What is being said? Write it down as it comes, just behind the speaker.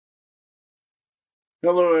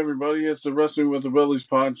Hello, everybody. It's the Wrestling with the Willies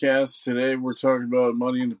podcast. Today, we're talking about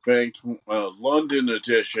Money in the Bank London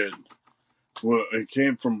edition. Well, it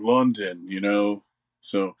came from London, you know.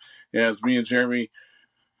 So, yeah, it's me and Jeremy.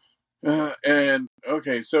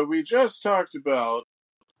 So we just talked about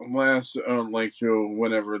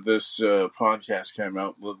whenever this podcast came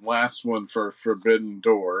out, the last one for Forbidden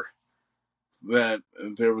Door, that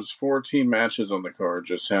there was 14 matches on the card.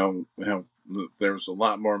 Just how there was a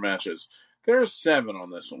lot more matches. There's 7 on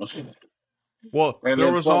this one. Well, And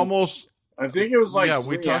there was almost... I think it was like 3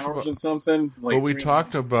 we talked hours about, and something. but we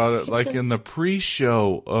talked about it like in the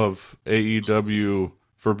pre-show of AEW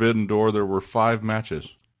Forbidden Door. There were 5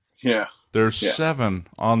 matches. Yeah. There's 7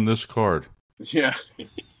 on this card. Yeah.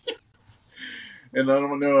 And I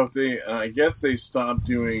don't know if they... I guess they stopped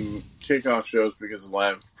doing kickoff shows because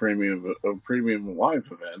of premium live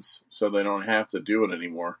events, so they don't have to do it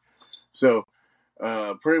anymore. So...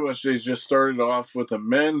 pretty much they just started off with a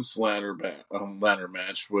men's ladder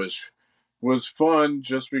match, which was fun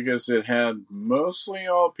just because it had mostly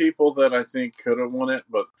all people that I think could have won it,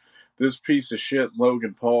 but this piece of shit,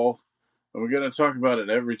 Logan Paul, and we're going to talk about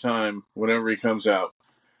it every time whenever he comes out.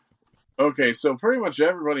 Okay, so pretty much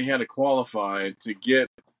everybody had to qualify to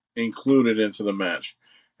get included into the match.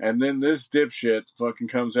 And then this dipshit fucking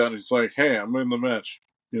comes out and he's like, hey, I'm in the match.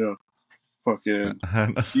 You know, fucking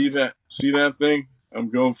see that thing? I'm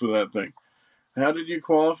going for that thing. How did you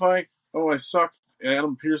qualify? Oh, I sucked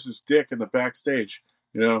Adam Pearce's dick in the backstage.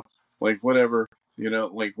 You know, like whatever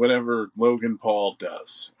Logan Paul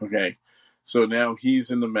does. Okay. So now he's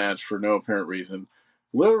in the match for no apparent reason.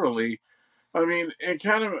 Literally, I mean, it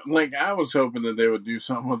kind of, like, I was hoping that they would do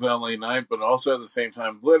something with LA Knight, but also at the same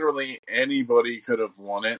time, literally anybody could have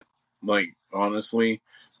won it. Like, honestly,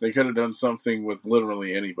 they could have done something with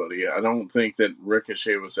literally anybody. I don't think that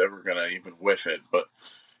Ricochet was ever going to even whiff it, but...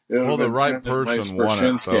 the right person won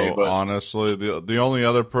it, though, but... honestly. The only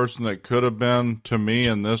other person that could have been, to me,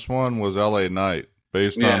 in this one was LA Knight,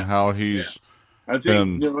 based on how he's... I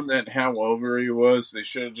think, given that how over he was, they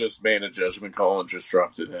should have just made a judgment call and just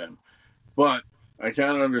dropped it in. But I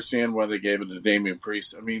kind of understand why they gave it to Damian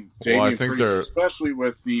Priest. I mean, Damian Priest, especially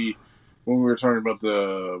with when we were talking about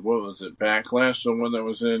Backlash, the one that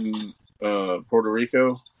was in Puerto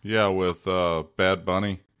Rico? Yeah, with Bad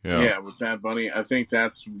Bunny. Yeah, with Bad Bunny. I think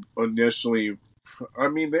that's initially... I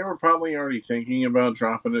mean, they were probably already thinking about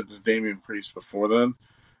dropping it to Damian Priest before then,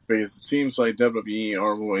 because it seems like WWE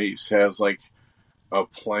always has, like, a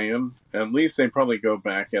plan. At least they probably go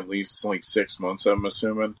back at least, like, 6 months, I'm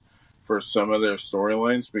assuming, for some of their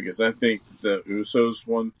storylines, because I think the Usos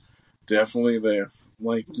one, definitely they've,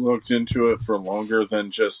 like, looked into it for longer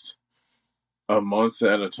than just a month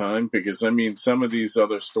at a time, because, I mean, some of these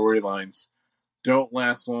other storylines don't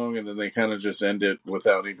last long, and then they kind of just end it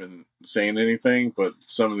without even saying anything. But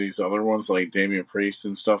some of these other ones, like Damian Priest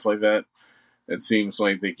and stuff like that, it seems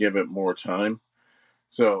like they give it more time.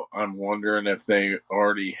 So I'm wondering if they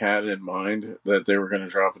already had in mind that they were going to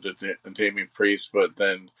drop it to Damian Priest, but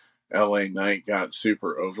then LA Knight got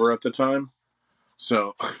super over at the time.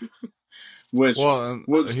 So, he was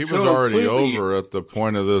already over at the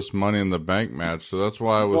point of this Money in the Bank match, so that's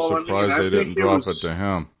why I was surprised they didn't drop it to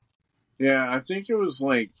him. Yeah, I think it was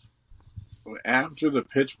like after the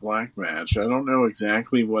Pitch Black match. I don't know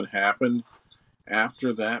exactly what happened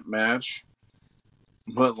after that match,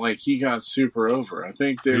 but like he got super over. I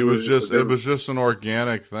think it was just an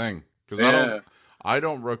organic thing, because I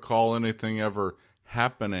don't recall anything ever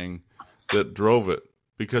happening that drove it,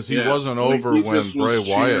 because he wasn't over when Bray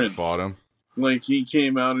Wyatt fought him. Like he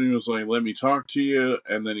came out and he was like, "Let me talk to you,"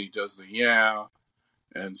 and then he does the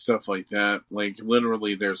and stuff like that. Like,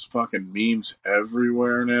 literally, there's fucking memes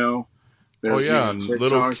everywhere now. There's and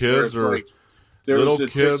little kids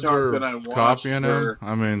are copying him.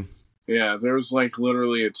 I mean... Yeah, there's, like,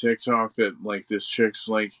 literally a TikTok that, like, this chick's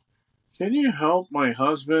like, can you help my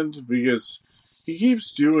husband? Because he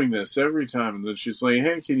keeps doing this every time. And then she's like,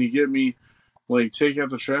 hey, can you get me, like, take out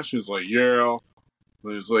the trash? She's like, yeah.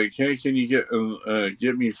 And he's like, hey, can you get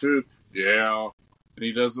me food? Yeah. And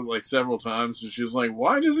he does it like several times, and she's like,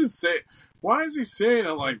 why is he saying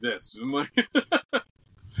it like this? And like,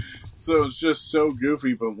 so it's just so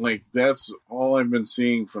goofy, but like, that's all I've been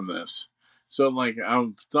seeing from this. So like, I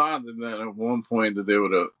thought that at one point that they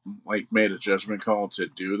would have like made a judgment call to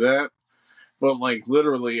do that. But like,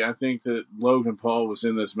 literally, I think that Logan Paul was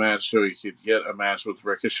in this match so he could get a match with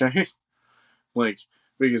Ricochet. Like,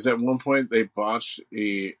 because at one point they botched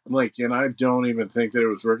and I don't even think that it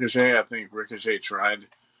was Ricochet. I think Ricochet tried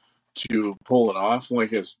to pull it off,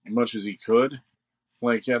 like, as much as he could,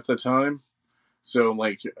 like, at the time. So,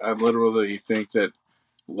 like, I literally think that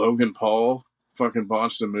Logan Paul fucking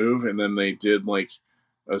botched the move, and then they did like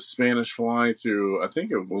a Spanish fly through, I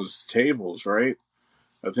think it was tables, right?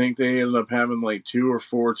 I think they ended up having like 2 or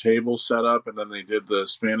 4 tables set up, and then they did the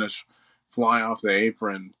Spanish fly off the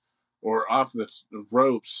apron or off the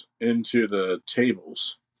ropes into the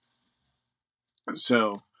tables.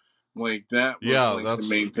 So, like, that was the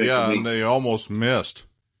main thing. Yeah, and they almost missed.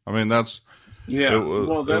 I mean, that's... Yeah,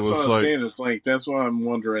 well, that's what I'm saying. It's like, that's why I'm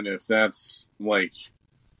wondering if that's, like,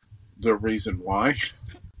 the reason why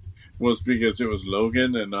was because it was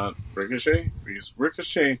Logan and not Ricochet. Because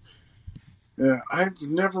Ricochet... I've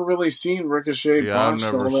never really seen Ricochet botch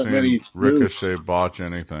all that many Ricochet botch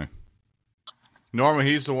anything. Normally,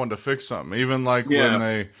 he's the one to fix something. Even like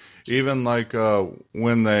when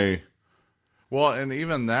they, well, and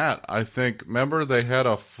even that, I think, remember they had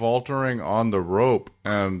a faltering on the rope,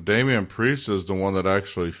 and Damian Priest is the one that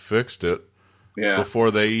actually fixed it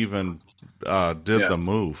before they even did the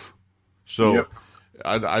move. So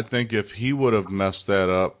I think if he would have messed that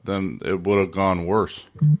up, then it would have gone worse.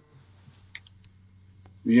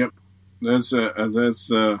 Yep, that's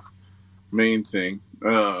the main thing.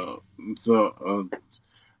 So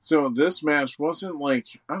this match wasn't like,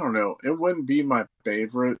 I don't know, it wouldn't be my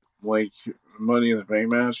favorite like Money in the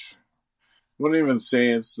Bank match. Wouldn't even say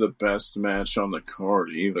it's the best match on the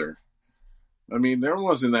card either. I mean, there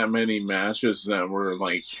wasn't that many matches that were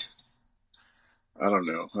like, I don't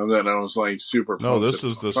know, that I was like super. No, this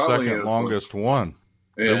is the second longest one.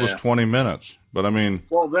 Yeah. It was 20 minutes, but I mean,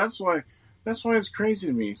 well, that's why it's crazy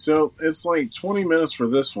to me. So it's like 20 minutes for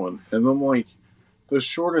this one, and then like the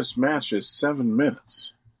shortest match is 7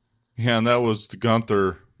 minutes. Yeah, and that was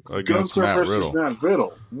Gunther against Matt Riddle. Matt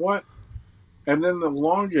Riddle. What? And then the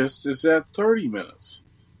longest is at 30 minutes.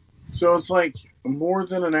 So it's like more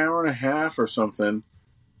than an hour and a half or something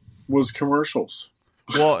was commercials.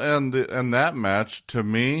 Well, and that match, to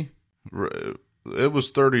me, it was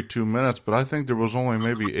 32 minutes, but I think there was only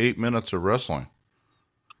maybe 8 minutes of wrestling.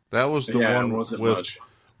 That was the one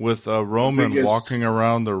with Roman walking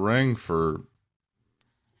around the ring for...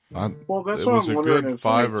 well, that's what I'm wondering if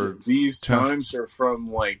these times are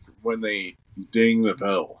from like when they ding the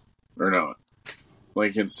bell or not.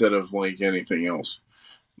 Like instead of like anything else.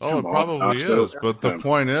 It probably is. But the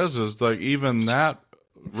point is like even that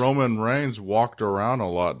Roman Reigns walked around a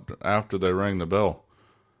lot after they rang the bell.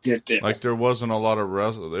 Like there wasn't a lot of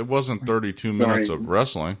wrestling. It wasn't 32 minutes of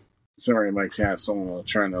wrestling. Sorry, my cat's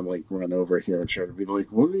trying to like run over here and try to be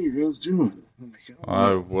like, "What are you guys doing?"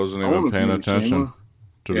 I wasn't even paying attention,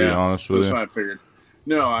 to be honest with you. That's what I figured.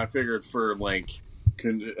 No, I figured for like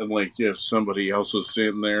if somebody else was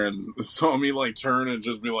sitting there and saw me like turn and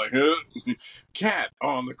just be like, "Cat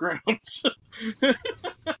on the ground."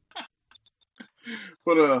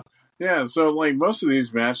 But yeah. So like most of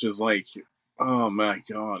these matches, like, oh my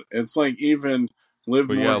god, it's like even. Liv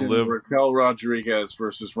Morgan, Raquel Rodriguez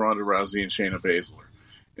versus Ronda Rousey and Shayna Baszler.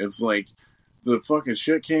 It's like the fucking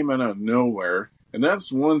shit came out of nowhere, and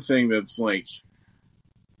that's one thing that's like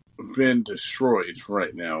been destroyed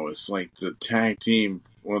right now. It's like the tag team,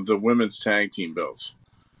 the women's tag team belts.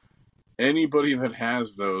 Anybody that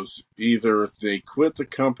has those, either they quit the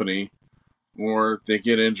company or they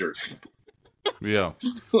get injured. Yeah.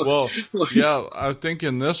 Well, yeah, I think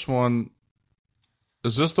in this one.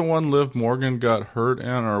 Is this the one Liv Morgan got hurt in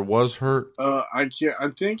or was hurt? I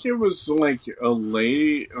think it was like a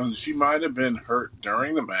lady. She might have been hurt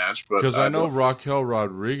during the match, but because I know Raquel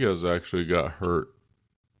Rodriguez actually got hurt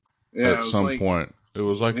at some point. It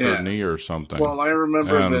was like her knee or something. Well, I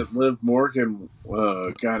remember that Liv Morgan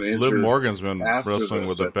got injured. Liv Morgan's been wrestling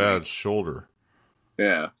with a bad shoulder.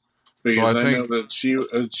 Yeah, because I know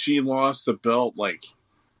that she lost the belt like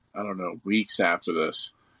I don't know weeks after this.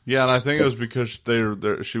 Yeah, and I think it was because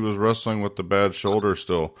she was wrestling with the bad shoulder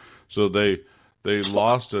still. So they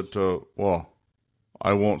lost it to, well,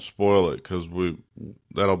 I won't spoil it because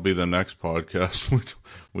that'll be the next podcast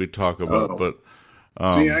we talk about. But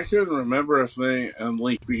see, I couldn't remember if they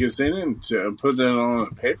because they didn't put that on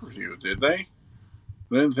a pay-per-view, did they? I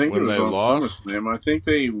didn't think it was on SummerSlam. I think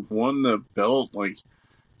they won the belt like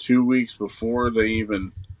 2 weeks before they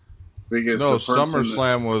even. Because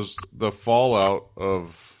SummerSlam was the fallout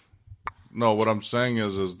of. No, what I'm saying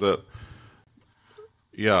is that.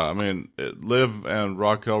 Yeah, I mean, Liv and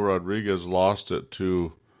Raquel Rodriguez lost it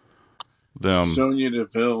to them. Sonya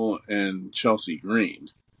Deville and Chelsea Green,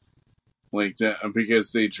 like that,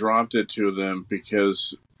 because they dropped it to them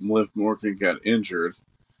because Liv Morgan got injured,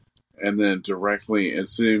 and then it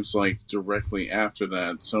seems like directly after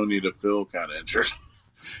that, Sonya Deville got injured.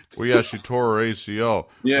 Well, yeah, she tore her ACL.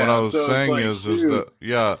 Yeah, what I was saying is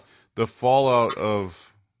that the fallout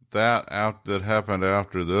of that happened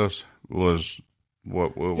after this was we'll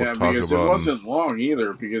talk because about. It wasn't long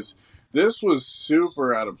either, because this was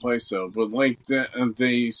super out of place though. But like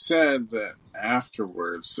they said that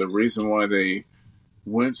afterwards, the reason why they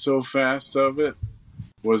went so fast of it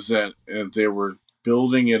was that they were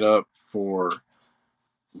building it up for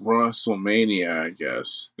WrestleMania. I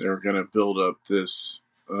guess they were going to build up this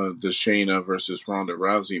the Shayna versus Ronda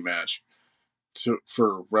Rousey match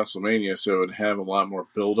for WrestleMania, so it would have a lot more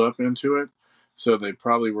build up into it. So they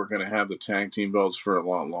probably were going to have the tag team belts for a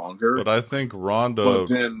lot longer. But I think Ronda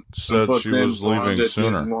said she was leaving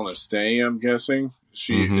sooner. Didn't want to stay. I'm guessing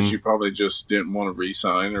she probably just didn't want to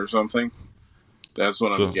re-sign or something. That's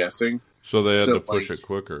what I'm guessing. So they had to push it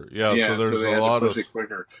quicker. Yeah. So there's a lot of it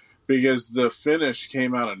quicker because the finish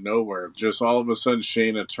came out of nowhere. Just all of a sudden,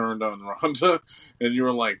 Shayna turned on Ronda, and you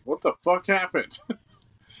were like, "What the fuck happened?"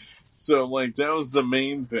 So like that was the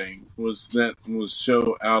main thing, was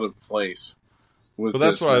so out of place. But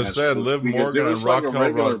that's what I said. Liv Morgan and Raquel like a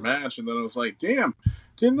regular match, and then I was like, "Damn,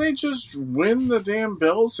 didn't they just win the damn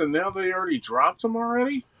belts, and now they already dropped them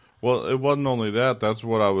already?" Well, it wasn't only that. That's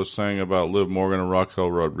what I was saying about Liv Morgan and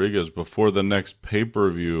Raquel Rodriguez. Before the next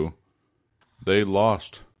pay-per-view, they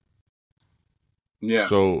lost. Yeah.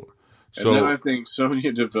 So then I think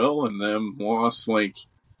Sonya Deville and them lost like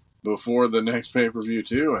before the next pay-per-view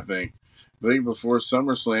too. I think before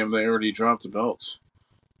SummerSlam they already dropped the belts.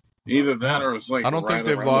 Either that or it's like I don't think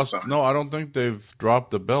they've lost. No, I don't think they've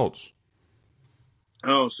dropped the belts.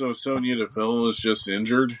 Oh, so Sonya Deville is just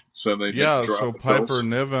injured, so they drop so Piper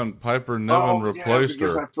Niven replaced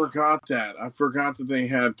her. I forgot that. I forgot that they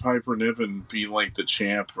had Piper Niven be like the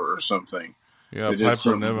champ or something. Yeah,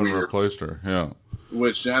 Piper Niven replaced her. Yeah,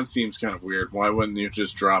 which that seems kind of weird. Why wouldn't you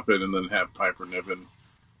just drop it and then have Piper Niven,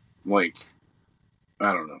 like,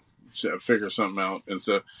 I don't know, figure something out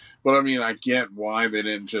instead? But I mean, I get why they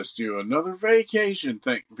didn't just do another vacation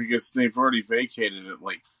thing, because they've already vacated it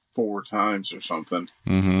like 4 times or something.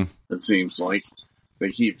 Mm-hmm. It seems like they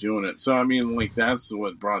keep doing it. So I mean, like, that's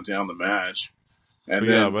what brought down the match. And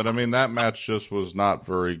but I mean, that match just was not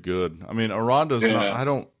very good. I mean, Ronda's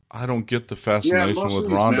not. I don't get the fascination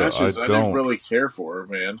with Ronda. Matches, I didn't really care for her,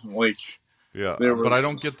 man. Like, but I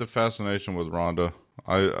don't get the fascination with Ronda.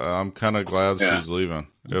 I'm kind of glad she's leaving,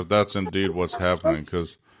 if that's indeed what's happening.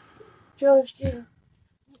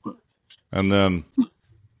 And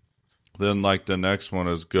then like the next one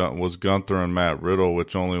was Gunther and Matt Riddle,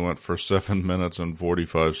 which only went for 7 minutes and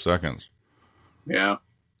 45 seconds. Yeah,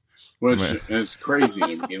 which is crazy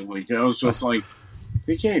to me. Like, I was just like,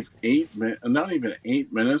 they gave not even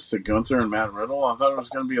 8 minutes to Gunther and Matt Riddle. I thought it was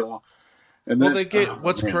going to be a long. And then, they gave.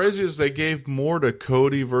 What's crazy is they gave more to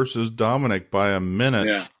Cody versus Dominic by a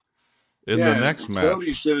minute. In the next match,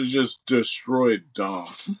 Cody should have just destroyed Dom.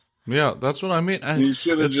 Yeah, that's what I mean. He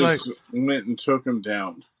should have just went and took him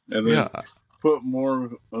down, and then put more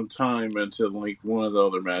time into like one of the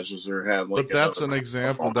other matches or had like. But that's an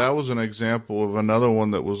example. That was an example of another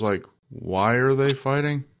one that was like, why are they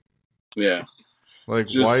fighting? Yeah, like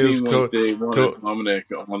just why is they wanted Dominic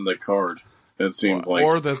on the card? It seemed like,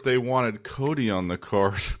 or that they wanted Cody on the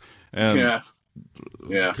card, and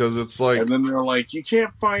because it's like, and then they're like, you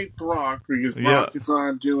can't fight Brock because Brock is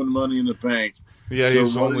not doing Money in the Bank. Yeah, so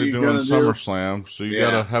he's only doing SummerSlam, so you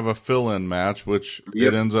got to have a fill-in match, which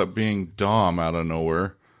it ends up being Dom out of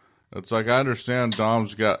nowhere. It's like, I understand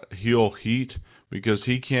Dom's got heel heat because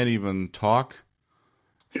he can't even talk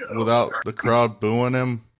without the crowd booing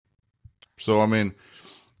him. So I mean,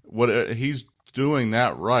 he's doing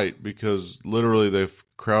that right, because literally the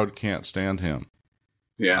crowd can't stand him.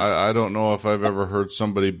 Yeah, I don't know if I've ever heard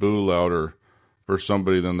somebody boo louder for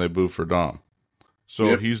somebody than they boo for Dom.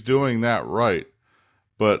 So he's doing that right,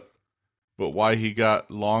 but why he got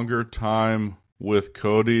longer time with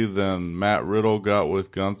Cody than Matt Riddle got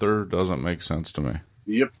with Gunther doesn't make sense to me.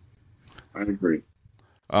 Yep, I agree.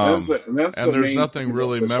 And there's nothing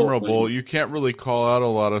really memorable. You can't really call out a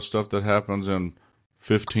lot of stuff that happens in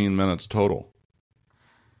 15 minutes total.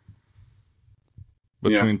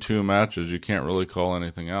 Between 2 matches, you can't really call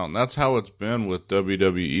anything out. And that's how it's been with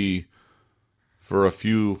WWE for a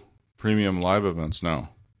few premium live events now.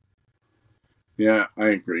 Yeah, I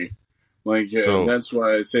agree. Like, that's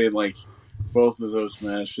why I say, like, both of those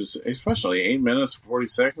matches, especially 8 minutes and 40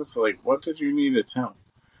 seconds, like, what did you need to tell?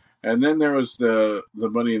 And then there was the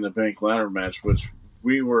Money in the Bank ladder match, which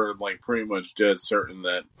we were, like, pretty much dead certain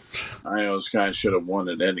that Io Sky should have won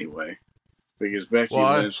it anyway. Because Becky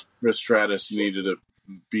Lynch, Trish Stratus needed to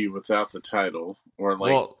be without the title, or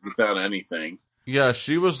without anything. Yeah,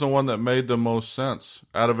 she was the one that made the most sense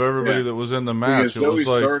out of everybody that was in the match. Because Zoe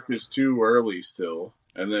Stark is too early still,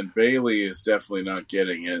 and then Bayley is definitely not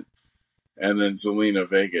getting it, And then Zelina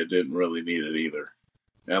Vega didn't really need it either.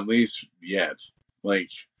 At least yet. Like,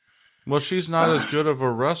 well, she's not as good of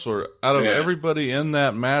a wrestler. Out of everybody in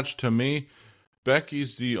that match, to me,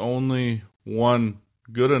 Becky's the only one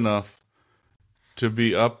good enough to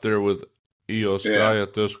be up there with Io Sky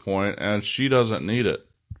at this point, and she doesn't need it.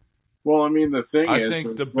 Well, I mean, the thing I is... I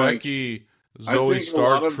think the Becky, Zoe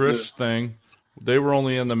Stark, Trish thing, they were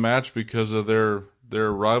only in the match because of their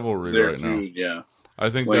rivalry right feud, now. Yeah. I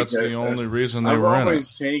think that's the only reason they were in it. I've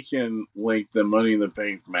always taken, like, the Money in the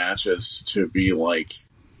Bank matches to be, like,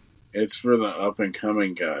 it's for the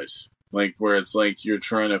up-and-coming guys. Like, where it's like you're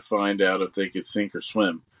trying to find out if they could sink or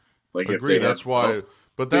swim. Like, Agree, if they that's why...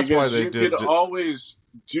 But that's why they did. You could always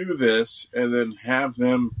do this and then have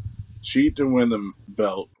them cheat to win the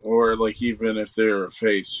belt, or like even if they're a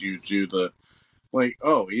face, you do the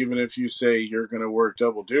even if you say you're going to work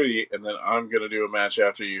double duty and then I'm going to do a match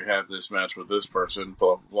after you have this match with this person,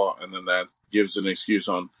 blah blah blah, and then that gives an excuse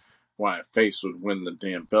on why a face would win the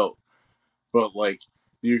damn belt. But like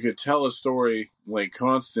you could tell a story like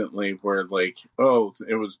constantly where like, oh,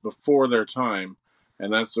 it was before their time.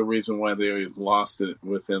 And that's the reason why they lost it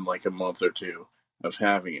within like a month or two of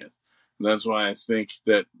having it. And that's why I think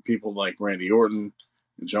that people like Randy Orton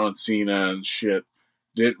and John Cena and shit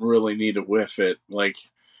didn't really need to whiff it. Like,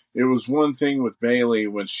 it was one thing with Bayley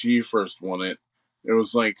when she first won it. It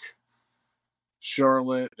was like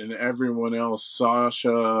Charlotte and everyone else,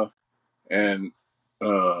 Sasha and,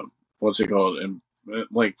 what's it called? And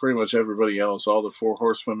like pretty much everybody else, all the four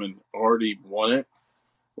horsewomen already won it.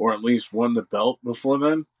 Or at least won the belt before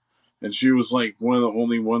then. And she was like one of the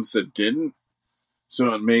only ones that didn't.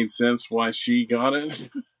 So it made sense why she got it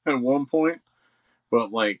at one point.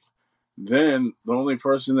 But like, then the only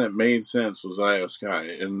person that made sense was Io Sky.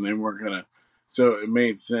 And they weren't going to. So it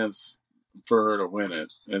made sense for her to win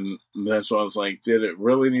it. And that's why I was like, did it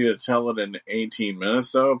really need to tell it in 18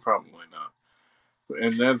 minutes though? Probably not.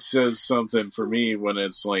 And that says something for me when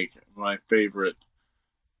it's like my favorite.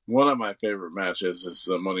 One of my favorite matches is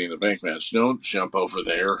the Money in the Bank match. Don't jump over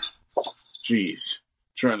there. Jeez.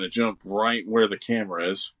 Trying to jump right where the camera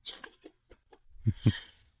is.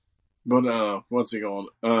 But, what's it called?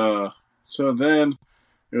 So then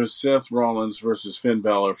it was Seth Rollins versus Finn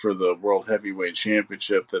Balor for the World Heavyweight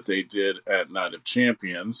Championship that they did at Night of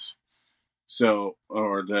Champions. So,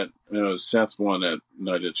 or that Seth won at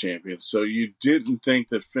Night of Champions. So you didn't think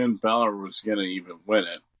that Finn Balor was going to even win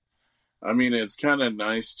it. I mean, it's kind of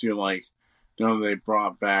nice to, like, they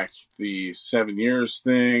brought back the 7 years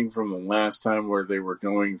thing from the last time where they were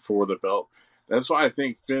going for the belt. That's why I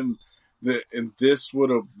think this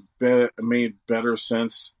would have made better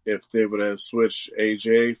sense if they would have switched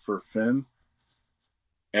AJ for Finn.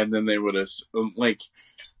 And then they would have,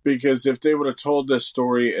 because if they would have told this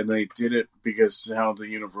story and they did it because how the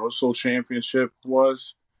Universal Championship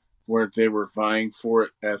was, where they were vying for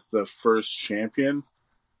it as the first champion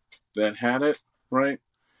that had it, right?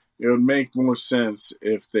 It would make more sense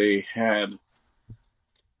if they had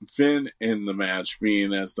Finn in the match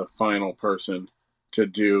being as the final person to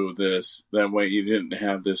do this. That way you didn't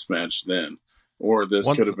have this match then. Or this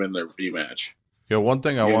could have been their rematch. Yeah, one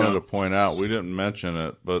thing I wanted to point out, we didn't mention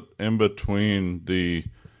it, but in between the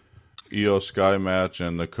Io Sky match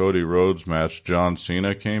and the Cody Rhodes match, John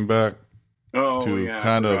Cena came back. Oh, yeah,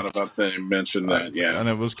 I forgot about that. You mentioned that, yeah. And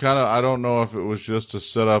it was kind of, I don't know if it was just to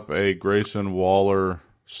set up a Grayson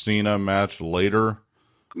Waller-Cena match later.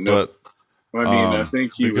 Nope. But, I mean, I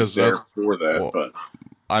think he was there for that, but...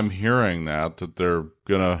 I'm hearing that they're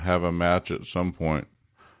going to have a match at some point.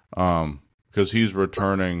 Because he's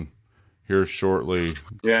returning here shortly.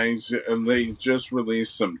 Yeah, and they just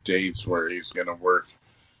released some dates where he's going to work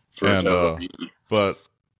for WWE. But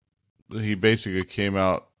he basically came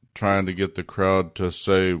out trying to get the crowd to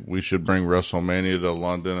say we should bring WrestleMania to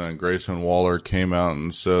London, and Grayson Waller came out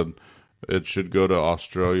and said it should go to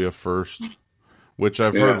Australia first, which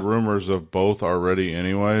I've heard rumors of both already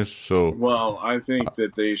anyways. So, well, I think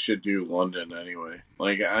that they should do London anyway.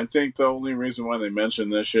 Like, I think the only reason why they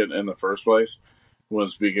mentioned this shit in the first place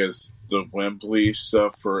was because the Wembley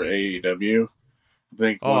stuff for AEW. I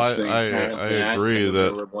think once I agree that they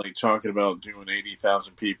were like talking about doing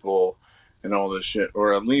 80,000 people and all this shit,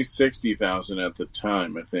 or at least 60,000 at the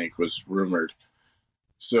time, I think was rumored.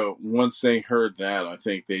 So once they heard that, I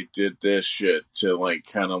think they did this shit to like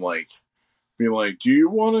kind of like be like, do you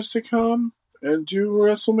want us to come and do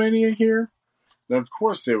WrestleMania here? And of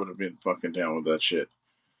course they would have been fucking down with that shit.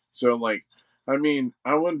 So like, I mean,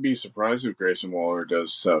 I wouldn't be surprised if Grayson Waller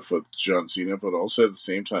does stuff with John Cena, but also at the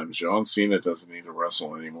same time, John Cena doesn't need to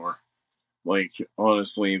wrestle anymore. Like,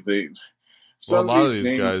 honestly, Well, a lot of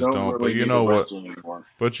these guys don't, really but you know what? Anymore.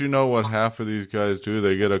 But you know what half of these guys do?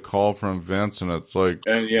 They get a call from Vince, and it's like,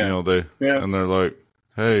 and they're like,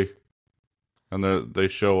 "Hey," and they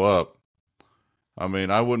show up. I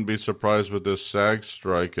mean, I wouldn't be surprised with this SAG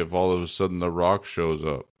strike if all of a sudden The Rock shows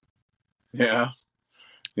up. Yeah.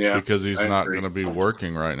 Because he's not going to be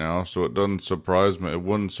working right now, so it doesn't surprise me. It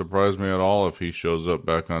wouldn't surprise me at all if he shows up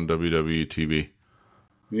back on WWE TV.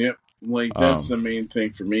 Yep. Like, that's the main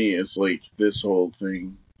thing for me. It's like this whole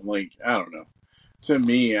thing. Like, I don't know. To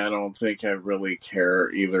me, I don't think I really care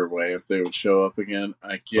either way if they would show up again.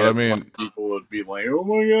 I get people would be like, "Oh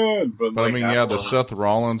my god!" But like, the Seth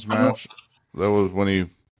Rollins match, that was when he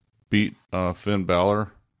beat Finn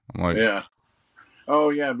Balor. I'm like, yeah.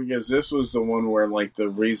 Oh yeah, because this was the one where like the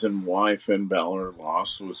reason why Finn Balor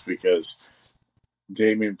lost was because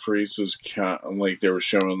Damian Priest was like they were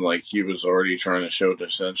showing like he was already trying to show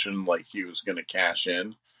dissension, like he was going to cash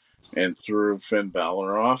in, and threw Finn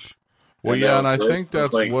Balor off. Well, and I think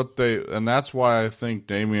that's and that's why I think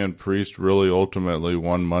Damian Priest really ultimately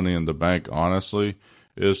won Money in the Bank. Honestly,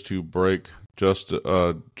 is to break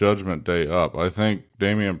Judgment Day up. I think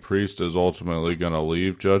Damian Priest is ultimately going to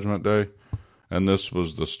leave Judgment Day, and this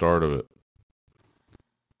was the start of it.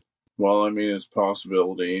 Well, I mean, it's a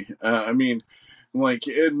possibility. I mean, like,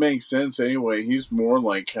 it makes sense anyway. He's more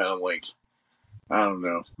like kind of like, I don't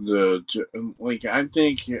know. I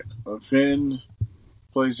think Finn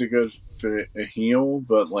plays a good heel,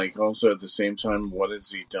 but like also at the same time, what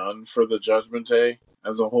has he done for the Judgment Day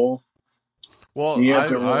as a whole? Well,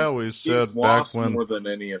 I always said back when more than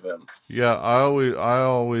any of them. Yeah, I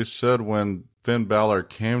always said when Finn Balor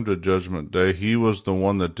came to Judgment Day, he was the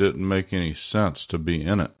one that didn't make any sense to be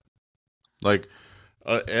in it. Like,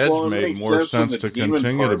 Edge made more sense to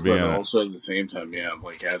continue to be in it. Also at the same time, yeah,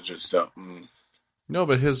 like Edge just No,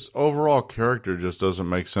 but his overall character just doesn't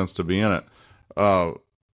make sense to be in it.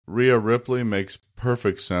 Rhea Ripley makes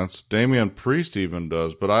perfect sense. Damian Priest even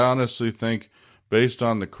does. But I honestly think, based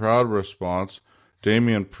on the crowd response,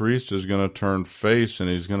 Damian Priest is going to turn face and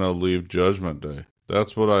he's going to leave Judgment Day.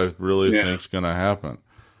 That's what I really think is going to happen.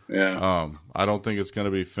 Yeah. I don't think it's going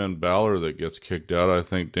to be Finn Balor that gets kicked out. I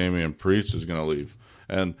think Damian Priest is going to leave.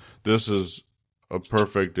 And this is a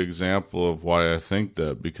perfect example of why I think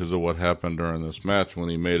that, because of what happened during this match when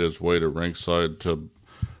he made his way to ringside to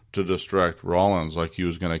distract Rollins, like he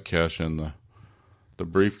was going to cash in the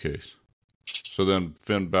briefcase. So then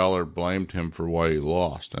Finn Balor blamed him for why he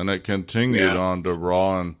lost. And it continued on to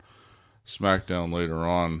Raw and SmackDown later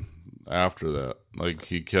on after that. Like,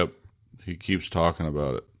 he keeps talking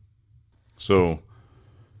about it. So,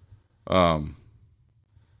 I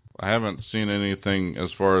haven't seen anything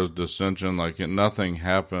as far as dissension. Like, nothing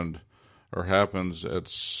happened or happens at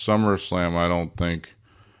SummerSlam, I don't think,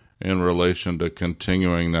 in relation to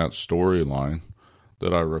continuing that storyline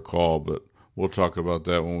that I recall. But we'll talk about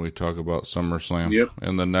that when we talk about SummerSlam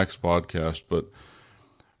in the next podcast. But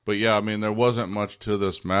yeah, I mean, there wasn't much to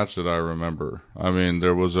this match that I remember. I mean,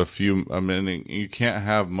 there was a few. I mean, you can't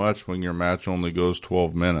have much when your match only goes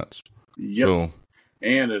 12 minutes. Yep. So,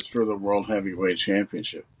 and it's for the World Heavyweight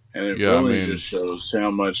Championship. And it really just shows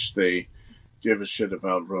how much they give a shit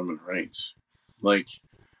about Roman Reigns. Like,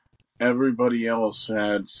 everybody else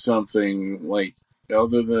had something, like,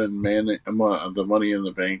 other than the Money in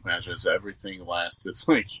the Bank matches, everything lasted,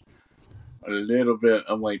 like, a little bit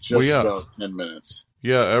of, like, just about 10 minutes.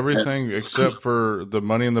 Yeah, everything except for the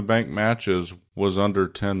Money in the Bank matches was under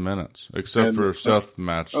 10 minutes, except for Seth's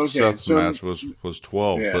match. Seth's match was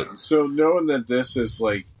 12. Yeah, but so knowing that this is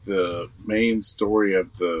like the main story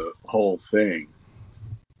of the whole thing,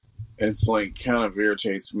 it's like kind of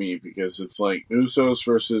irritates me because it's like Usos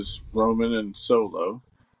versus Roman and Solo,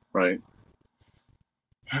 right?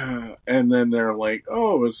 And then they're like,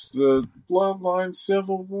 oh, it's the Bloodline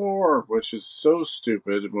Civil War, which is so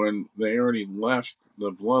stupid when they already left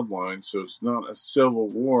the Bloodline, so it's not a civil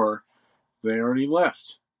war. They already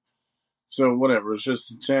left. So whatever, it's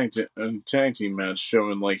just a tag team match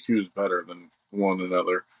showing like who's better than one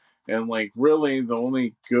another. And like really the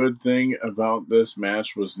only good thing about this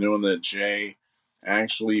match was knowing that Jay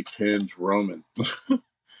actually pinned Roman.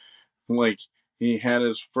 Like, he had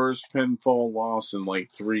his first pinfall loss in like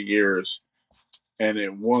 3 years, and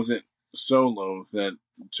it wasn't Solo that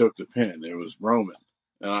took the pin. It was Roman.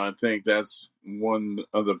 And I think that's one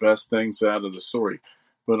of the best things out of the story.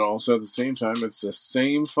 But also at the same time, it's the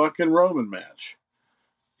same fucking Roman match.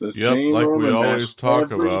 The same like Roman we always match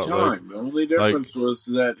talk every about. time. Like, the only difference was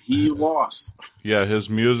that he lost. Yeah, his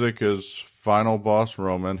music is Final Boss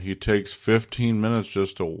Roman. He takes 15 minutes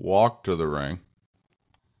just to walk to the ring.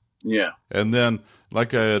 Yeah. And then,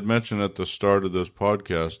 like I had mentioned at the start of this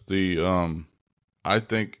podcast, I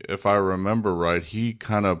think if I remember right, he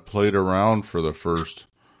kind of played around for the first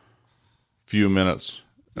few minutes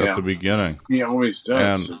at the beginning. He always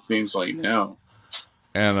does. It seems like now.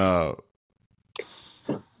 And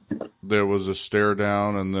there was a stare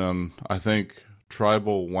down, and then I think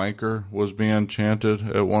Tribal Wanker was being chanted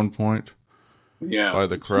at one point by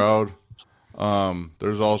the crowd.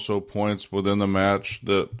 There's also points within the match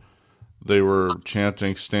that they were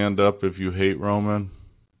chanting "Stand up if you hate Roman"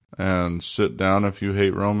 and "Sit down if you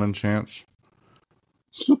hate Roman" chants.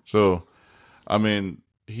 So, I mean,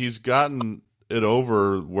 he's gotten it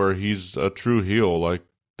over where he's a true heel. Like,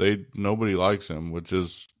 nobody likes him, which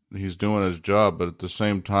is, he's doing his job. But at the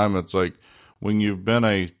same time, it's like when you've been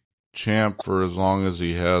a champ for as long as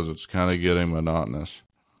he has, it's kind of getting monotonous.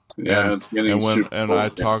 Yeah, it's getting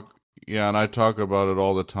I talk about it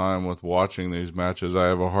all the time with watching these matches. I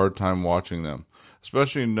have a hard time watching them,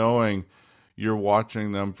 especially knowing you're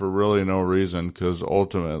watching them for really no reason, because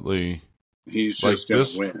ultimately he's just going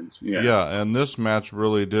to win. Yeah, and this match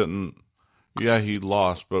really didn't. Yeah, he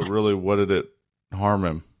lost, but really, what did it harm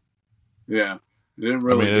him? Yeah, it didn't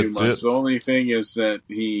really do much. The only thing is that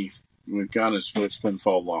he got his first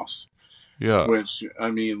pinfall loss. Yeah. Which,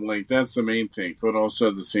 I mean, like, that's the main thing. But also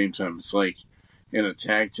at the same time, it's like in a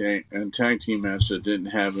tag team match that didn't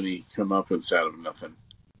have any comeuppance out of nothing.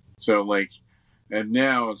 So, like, and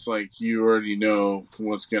now it's like you already know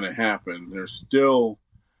what's going to happen. They're still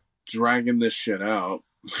dragging this shit out.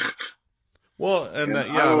 Well, and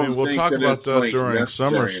I mean, we'll talk about that during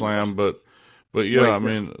SummerSlam, but yeah, like, I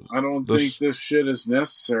mean, I don't think this shit is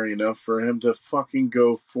necessary enough for him to fucking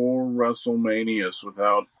go 4 WrestleManias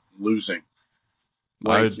without losing.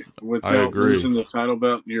 Like, without losing the title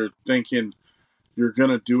belt, you're thinking you're going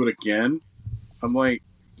to do it again? I'm like,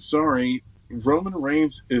 sorry, Roman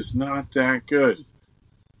Reigns is not that good.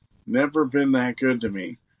 Never been that good to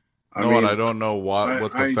me. I mean, and I don't know what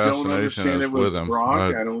the fascination is with him.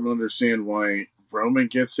 Brock. I don't understand why Roman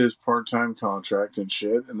gets his part-time contract and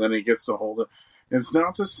shit, and then he gets to hold it. It's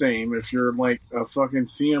not the same if you're like a fucking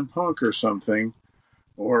CM Punk or something,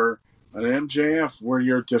 or an MJF where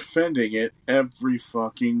you're defending it every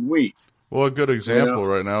fucking week. Well, a good example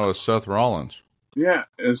right now is Seth Rollins. Yeah,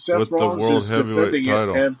 and Seth Rollins is defending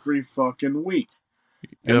it every fucking week.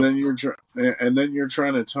 And then you're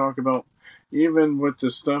trying to talk about, even with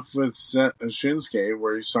the stuff with Shinsuke,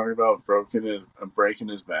 where he's talking about breaking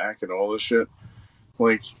his back and all this shit.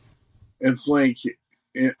 Like, it's like,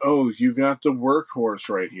 you got the workhorse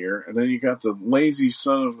right here, and then you got the lazy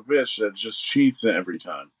son of a bitch that just cheats every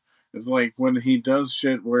time. It's like when he does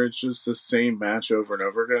shit where it's just the same match over and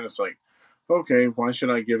over again, it's like, okay, why should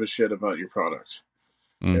I give a shit about your product?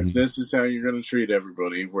 Mm-hmm. If this is how you're going to treat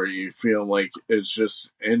everybody, where you feel like it's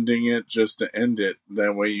just ending it just to end it,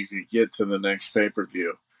 that way you could get to the next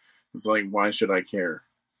pay-per-view. It's like, why should I care?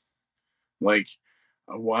 Like,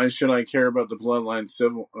 why should I care about the Bloodline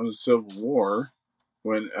Civil War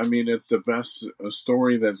when, I mean, it's the best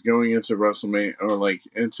story that's going into WrestleMania, or like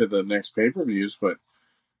into the next pay-per-views, but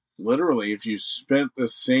literally, if you spent the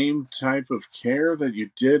same type of care that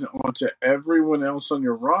you did onto everyone else on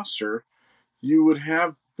your roster, you would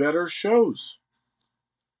have better shows.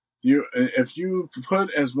 If you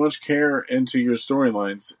put as much care into your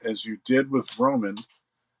storylines as you did with Roman,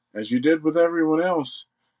 as you did with everyone else,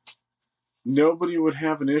 nobody would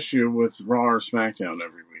have an issue with Raw or SmackDown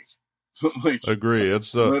every week. Like, agree.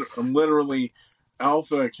 It's literally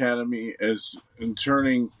Alpha Academy is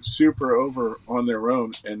turning super over on their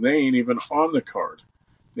own, and they ain't even on the card.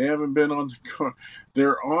 They haven't been on the card.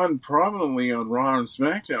 They're on prominently on Raw and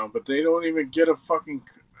SmackDown, but they don't even get a fucking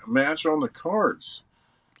match on the cards.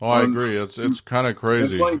 Oh, I agree. It's kind of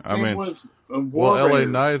crazy. It's like same with LA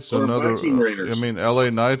Knight's another. I mean, LA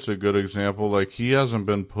Knight's a good example. Like, he hasn't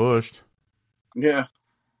been pushed. Yeah.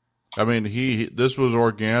 I mean, this was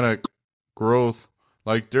organic growth.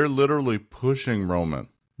 Like, they're literally pushing Roman.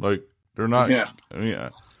 Like, they're not. Yeah. I mean,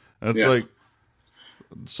 it's like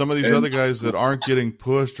some of these other guys that aren't getting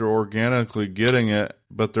pushed are organically getting it,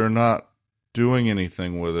 but they're not doing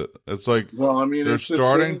anything with it. It's like, well, I mean, they're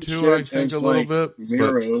starting to, I think, a little bit.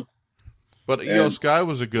 Miro. But Sky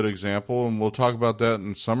was a good example, and we'll talk about that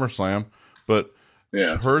in SummerSlam. But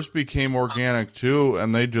hers became organic too,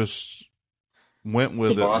 and they just went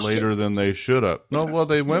with it later than they should have. No, well,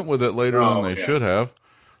 they went with it later than they should have.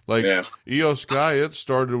 Like, Io Sky, it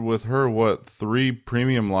started with her, 3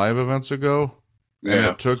 premium live events ago? And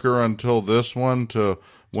it took her until this one to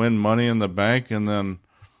win Money in the Bank, and then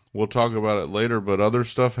we'll talk about it later, but other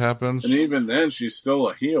stuff happens. And even then, she's still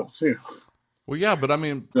a heel, too. Well, yeah, but I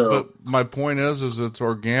mean, but my point is it's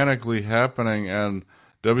organically happening, and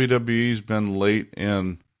WWE's been late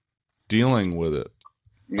in dealing with it.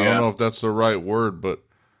 Yeah. I don't know if that's the right word, but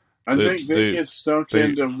I think they get stuck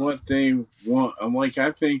into what they want.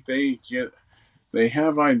 I think they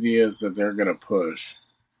have ideas that they're going to push.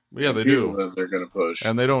 Yeah, they do. That they're going to push.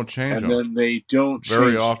 And they don't change them. And then they don't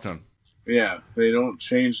very often. Yeah, they don't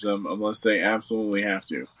change them unless they absolutely have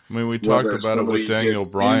to. I mean, we talked about it with Daniel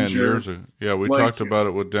Bryan years ago. Yeah, we talked about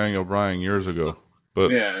it with Daniel Bryan years ago.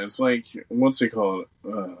 But yeah, it's like, what's they call it?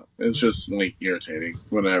 It's just like irritating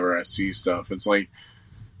whenever I see stuff. It's like,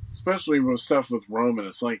 especially with stuff with Roman,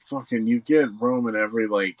 it's like fucking you get Roman every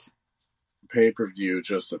like pay-per-view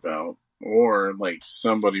just about, or like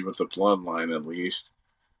somebody with the bloodline at least,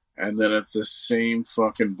 and then it's the same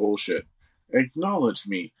fucking bullshit. Acknowledge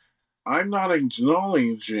me. I'm not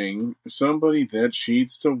acknowledging somebody that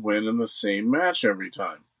cheats to win in the same match every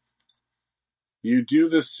time. You do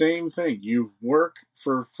the same thing. You work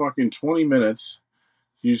for fucking 20 minutes.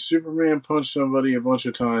 You Superman punch somebody a bunch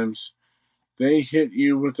of times. They hit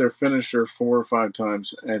you with their finisher 4 or 5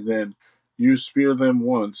 times, and then you spear them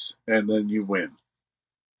once, and then you win.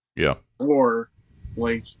 Yeah. Or,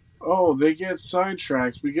 like, oh, they get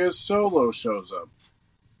sidetracked because Solo shows up.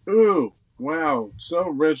 Ooh. Wow, so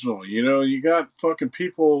original. You know, you got fucking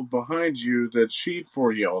people behind you that cheat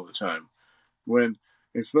for you all the time. When,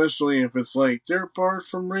 especially if it's like, they're barred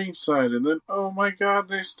from ringside, and then, oh my god,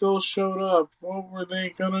 they still showed up. What were they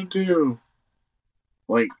gonna do?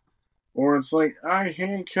 Like, or it's like, I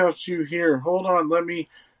handcuffed you here. Hold on, let me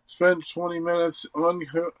spend 20 minutes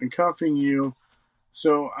uncuffing you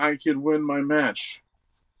so I could win my match.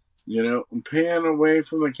 You know, pan away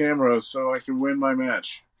from the camera so I can win my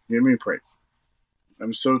match. Give me a break.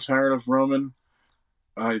 I'm so tired of Roman.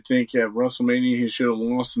 I think at WrestleMania he should have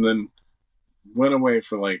lost and then went away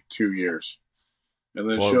for like 2 years. And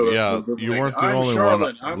then showed up. Yeah, you weren't the only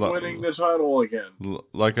one. I'm winning the title again.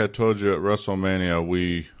 Like I told you at WrestleMania,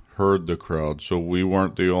 we heard the crowd, so we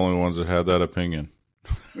weren't the only ones that had that opinion.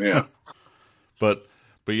 Yeah. But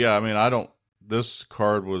yeah, I mean, this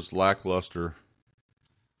card was lackluster.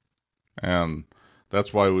 And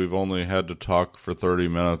that's why we've only had to talk for 30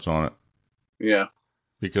 minutes on it. Yeah.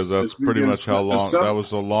 Because that's pretty much how long, that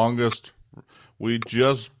was the longest. We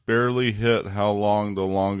just barely hit how long the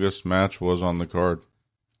longest match was on the card.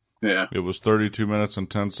 Yeah. It was 32 minutes and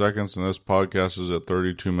 10 seconds, and this podcast is at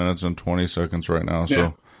 32 minutes and 20 seconds right now.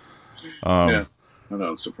 So, yeah. I'm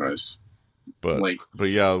not surprised. But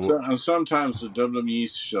yeah. Sometimes the WWE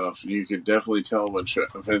stuff, you could definitely tell when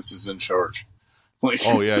Vince is in charge. Like,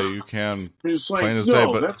 oh yeah, you can. It's like, plain as day,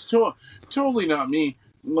 but that's totally not me.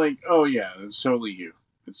 Like, oh yeah, it's totally you.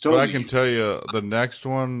 It's totally. But I can tell you, the next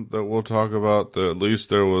one that we'll talk about, at least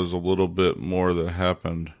there was a little bit more that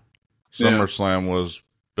happened. SummerSlam was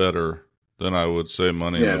better than I would say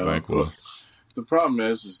Money in the Bank was. The problem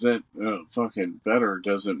is that fucking better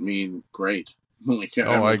doesn't mean great. Like,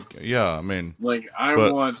 I mean, like I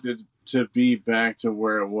wanted to be back to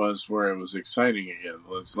where it was exciting again.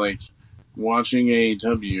 It's like, watching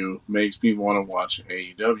AEW makes me want to watch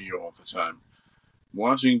AEW all the time.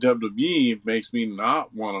 Watching WWE makes me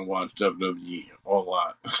not want to watch WWE a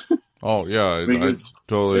lot. Oh yeah, I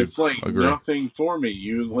totally. It's like agree. Nothing for me.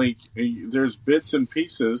 There's bits and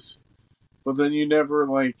pieces, but then you never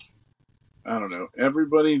like. I don't know.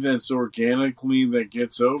 Everybody that's organically that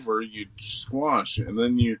gets over, you squash, and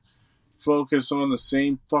then you focus on the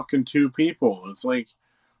same fucking 2 people. It's like,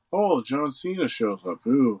 oh, John Cena shows up.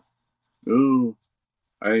 Ooh,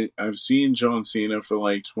 I've seen John Cena for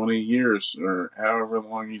like 20 years or however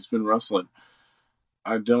long he's been wrestling.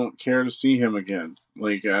 I don't care to see him again.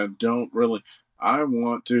 Like, I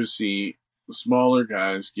want to see smaller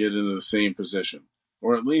guys get into the same position,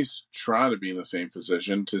 or at least try to be in the same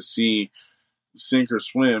position to see sink or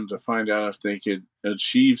swim to find out if they could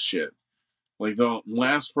achieve shit. Like the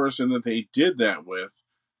last person that they did that with,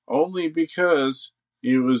 only because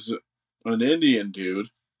he was an Indian dude,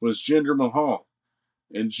 was Jinder Mahal.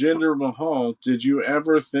 And Jinder Mahal, did you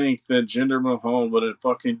ever think that Jinder Mahal would have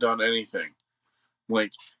fucking done anything?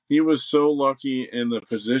 Like, he was so lucky in the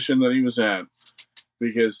position that he was at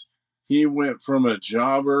because he went from a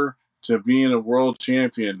jobber to being a world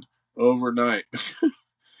champion overnight.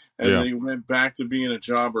 And then he went back to being a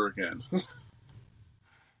jobber again.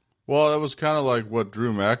 Well, it was kind of like what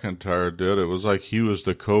Drew McIntyre did. It was like he was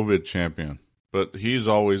the COVID champion. But he's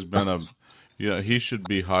always been he should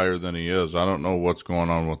be higher than he is. I don't know what's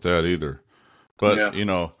going on with that either. But,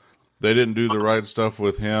 they didn't do the right stuff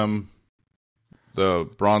with him. The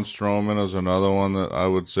Braun Strowman is another one that I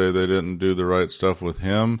would say they didn't do the right stuff with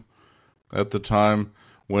him at the time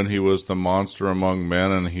when he was the monster among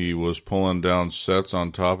men and he was pulling down sets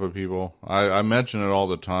on top of people. I mention it all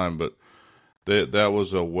the time, but that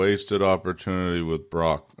was a wasted opportunity with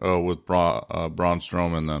Braun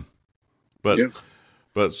Strowman then.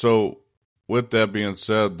 But so with that being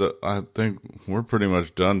said, I think we're pretty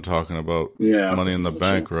much done talking about Money in the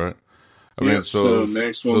Bank, right? I mean, so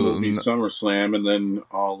next one will be SummerSlam and then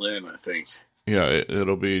All In, I think. Yeah,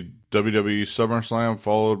 it'll be WWE SummerSlam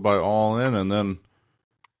followed by All In, and then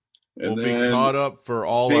we'll be caught up for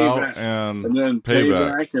All Out and then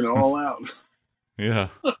Payback and All Out. Yeah.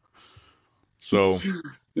 So,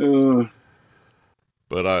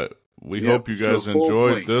 but we hope you guys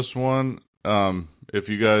enjoyed this one. If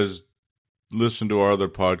you guys listen to our other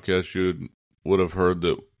podcast, you would have heard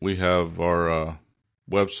that we have our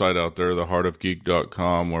website out there,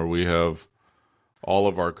 theheartofgeek.com, where we have all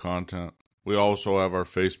of our content. We also have our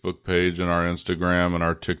Facebook page and our Instagram and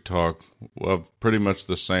our TikTok. We have pretty much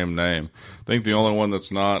the same name. I think the only one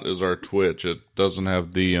that's not is our Twitch. It doesn't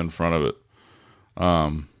have the in front of it.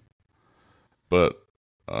 But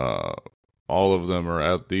all of them are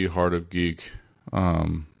at the Heart of Geek.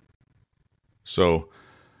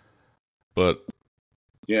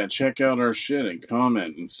 Yeah, check out our shit and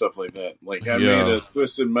comment and stuff like that. Like, I made a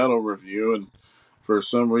Twisted Metal review, and for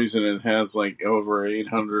some reason it has like over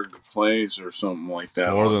 800 plays or something like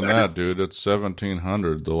that. More than that, dude. It's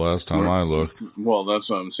 1,700 the last time I looked. Well, that's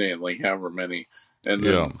what I'm saying, like however many. And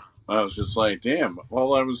then I was just like, damn,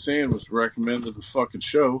 all I was saying was recommended the fucking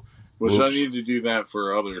show, which I need to do that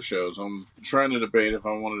for other shows. I'm trying to debate if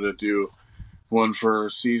I wanted to do one for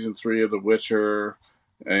season 3 of The Witcher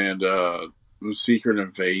and Secret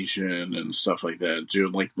Invasion and stuff like that.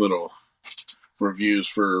 Doing like little reviews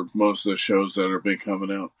for most of the shows that have been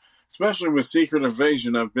coming out. Especially with Secret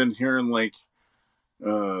Invasion, I've been hearing like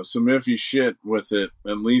some iffy shit with it,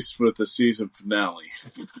 at least with the season finale.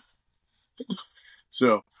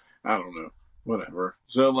 So, I don't know. Whatever.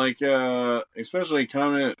 So, like, especially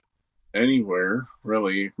comment anywhere,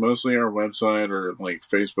 really. Mostly our website or, like,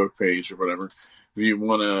 Facebook page or whatever. If you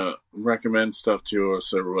want to recommend stuff to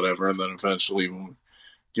us or whatever, and then eventually we'll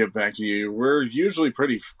get back to you. We're usually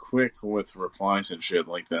pretty quick with replies and shit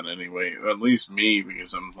like that anyway. At least me,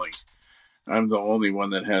 because I'm the only one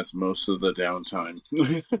that has most of the downtime.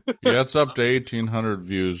 Yeah, it's up to 1,800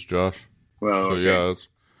 views, Josh. Well, so, okay.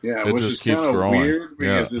 Yeah, which is kind of weird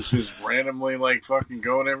because it's just randomly like fucking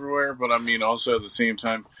going everywhere. But I mean, also at the same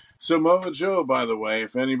time, Samoa Joe, by the way,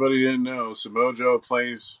 if anybody didn't know, Samoa Joe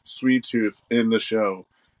plays Sweet Tooth in the show.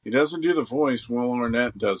 He doesn't do the voice. Will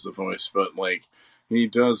Arnett does the voice, but like he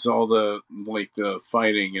does all the like the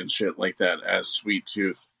fighting and shit like that as Sweet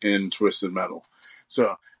Tooth in Twisted Metal.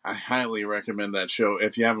 So I highly recommend that show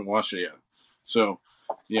if you haven't watched it yet. So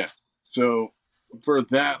yeah, so. For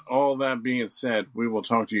that, all that being said, we will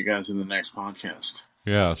talk to you guys in the next podcast.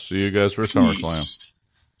 Yeah, see you guys for SummerSlam.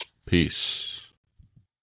 Peace.